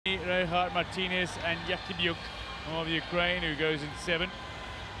Reichardt, Martinez and Yakibiuk of Ukraine, who goes in 7.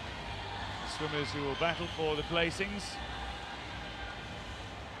 Swimmers who will battle for the placings.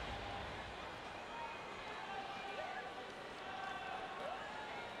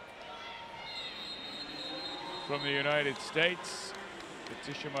 From the United States,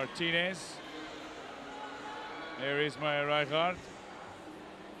 Letticia Martinez. There is Maja Reichardt,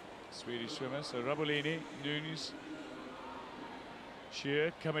 Swedish swimmer. So RABBOLINI, NUNES,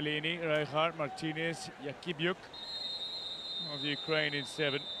 CHE CAMELLINI, Reichardt, Martinez, Yakibiuk of Ukraine in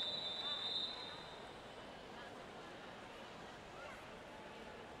 7.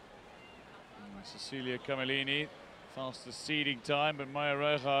 Cecilia CAMELLINI, fastest seeding time, but Maja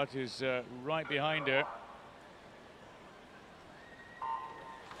Reichardt is right behind her.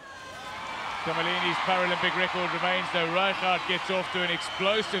 CAMELLINI's Paralympic record remains, though Reichardt gets off to an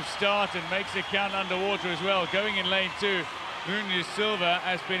explosive start and makes it count underwater as well. Going in lane 2, NUNES SILVA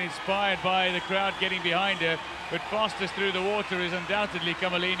has been inspired by the crowd getting behind her, but fastest through the water is undoubtedly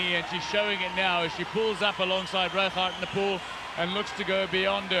CAMELLINI, and she's showing it now as she pulls up alongside Reichardt in the pool and looks to go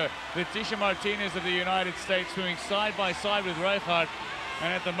beyond her. Letticia Martinez of the United States swimming side by side with Reichardt,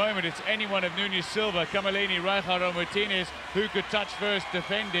 and at the moment it's anyone of NUNES SILVA, CAMELLINI, Reichardt or Martinez who could touch first,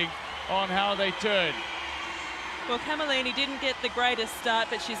 defending on how they turn. Well, CAMELLINI didn't get the greatest start,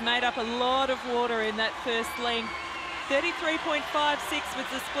 but she's made up a lot of water in that first length. 33.56 with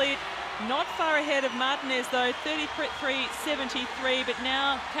the split. Not far ahead of Martinez though, 33.73, but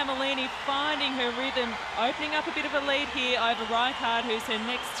now CAMELLINI finding her rhythm, opening up a bit of a lead here over Reichardt, who's her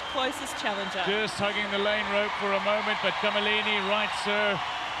next closest challenger. Just hugging the lane rope for a moment, but CAMELLINI rights her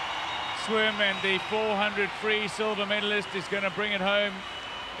swim, and the 400 free silver medalist is going to bring it home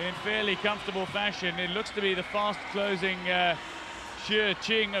in fairly comfortable fashion. It looks to be the fast-closing XIE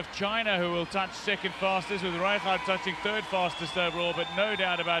Qing of China who will touch second fastest, with Reichardt touching third fastest overall, but no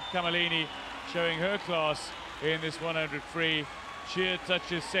doubt about CAMELLINI showing her class in this 100 free. XIE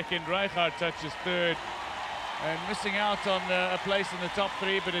touches second, Reichardt touches third, and missing out on a place in the top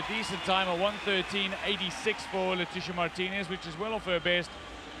 3, but a decent time, a 1:13.86 for Letticia Martinez, which is well off her best.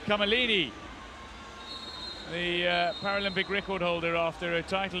 CAMELLINI, the Paralympic record holder after her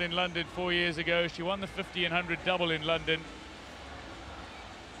title in London 4 years ago. She won the 50 and 100 double in London.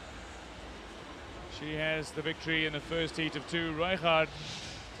 She has the victory in the first heat of 2. Reichardt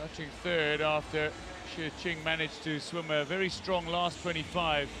touching third after XIE Qing managed to swim a very strong last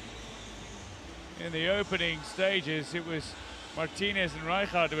 25. In the opening stages, it was Martinez and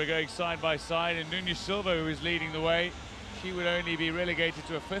Reichardt who were going side by side, and NUNES SILVA who was leading the way. She would only be relegated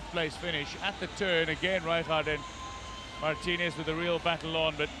to a 5th place finish. At the turn, again Reichardt and Martinez with a real battle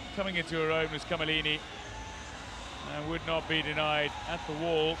on, but coming into her own was CAMELLINI, and would not be denied at the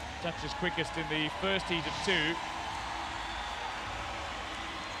wall. Touches quickest in the first heat of 2.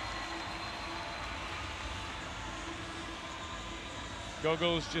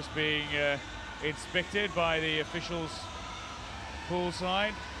 Goggles just being inspected by the officials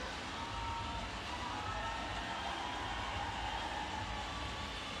poolside.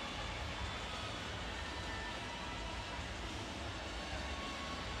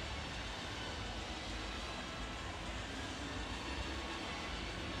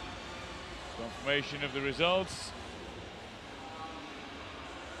 Confirmation of the results.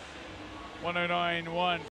 109.1.